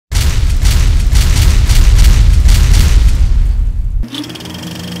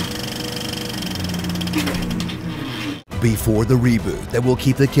Before the reboot that will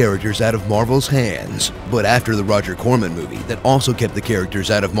keep the characters out of Marvel's hands, but after the Roger Corman movie that also kept the characters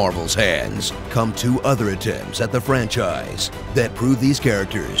out of Marvel's hands, come 2 other attempts at the franchise that prove these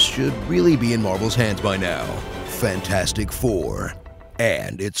characters should really be in Marvel's hands by now: Fantastic Four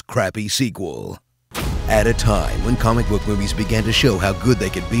and its crappy sequel. At a time when comic book movies began to show how good they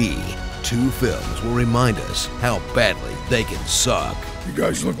could be, 2 films will remind us how badly they can suck. You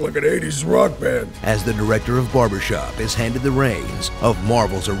guys look like an 80s rock band. As the director of Barbershop is handed the reins of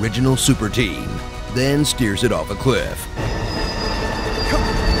Marvel's original super team, then steers it off a cliff.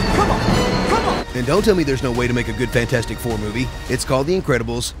 Come on! And don't tell me there's no way to make a good Fantastic Four movie. It's called The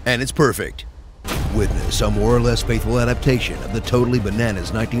Incredibles, and it's perfect. Witness a more or less faithful adaptation of the totally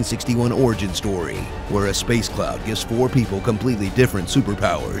bananas 1961 origin story, where a space cloud gives 4 people completely different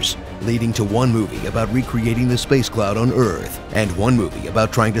superpowers, leading to 1 movie about recreating the space cloud on Earth, and 1 movie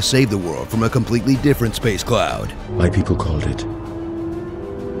about trying to save the world from a completely different space cloud. My people called it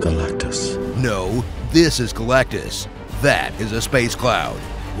Galactus. No, this is Galactus. That is a space cloud.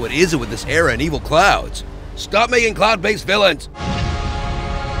 What is it with this era and evil clouds? Stop making cloud-based villains!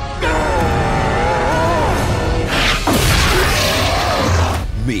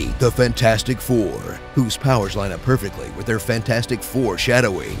 Meet the Fantastic Four, whose powers line up perfectly with their Fantastic Four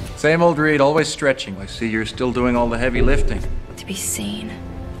shadowing. Same old Reed, always stretching. I see you're still doing all the heavy lifting. To be seen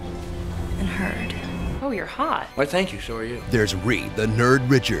and heard. Oh, you're hot. Why, thank you, so are you. There's Reed the Nerd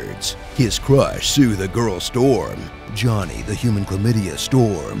Richards, his crush Sue the Girl Storm, Johnny the Human Chlamydia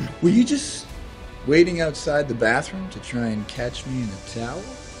Storm. Were you just waiting outside the bathroom to try and catch me in a towel?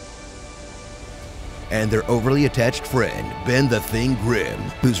 And their overly attached friend, Ben the Thing Grimm,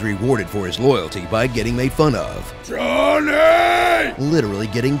 who's rewarded for his loyalty by getting made fun of. Johnny! Literally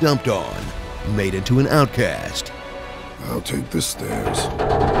getting dumped on, made into an outcast. I'll take the stairs.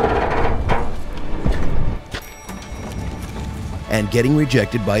 And getting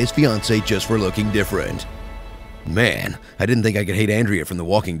rejected by his fiancée just for looking different. Man, I didn't think I could hate Andrea from The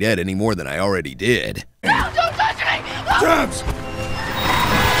Walking Dead any more than I already did. No, don't touch me! Jabs!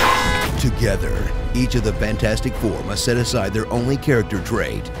 Together, each of the Fantastic Four must set aside their only character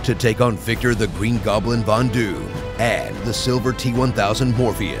trait to take on Victor the Green Goblin Von Doom and the Silver T-1000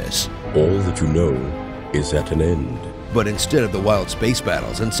 Morpheus. All that you know is at an end. But instead of the wild space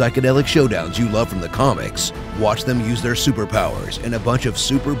battles and psychedelic showdowns you love from the comics, watch them use their superpowers in a bunch of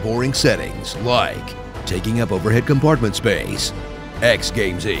super boring settings like taking up overhead compartment space,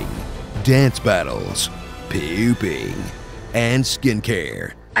 X-gamesing, dance battles, pooping, and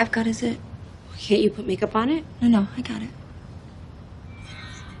skincare. I've got a zit. Can't you put makeup on it? No, I got it.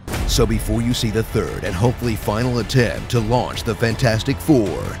 So before you see the 3rd and hopefully final attempt to launch the Fantastic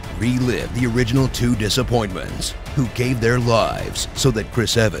Four, relive the original 2 disappointments who gave their lives so that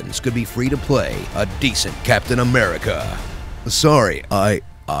Chris Evans could be free to play a decent Captain America. Sorry,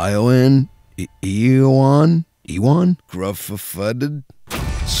 Ewan Gruffafuded?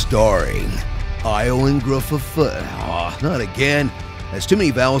 Starring Ewan Gruffafud. Not again. That's too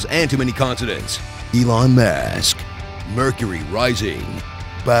many vowels and too many consonants. Elon Musk, Mercury Rising,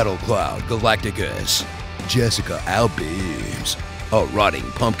 Battle Cloud Galacticus, Jessica Albeams, A Rotting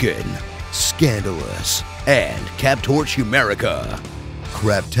Pumpkin, Scandalous, and Cap Torch Humerica.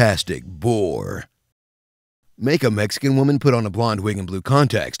 Craptastic Bore. Make a Mexican woman put on a blonde wig and blue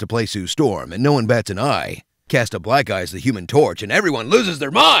contacts to play Sue Storm and no one bats an eye. Cast a black eye as the Human Torch and everyone loses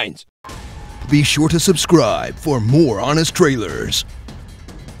their minds! Be sure to subscribe for more honest trailers.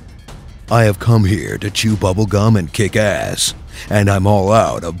 I have come here to chew bubblegum and kick ass, and I'm all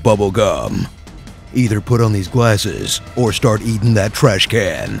out of bubblegum. Either put on these glasses or start eating that trash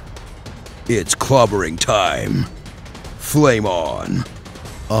can. It's clobbering time. Flame on.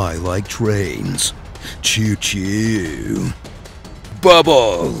 I like trains. Choo choo.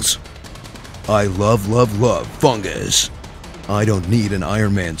 Bubbles. I love fungus. I don't need an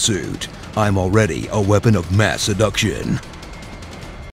Iron Man suit. I'm already a weapon of mass seduction.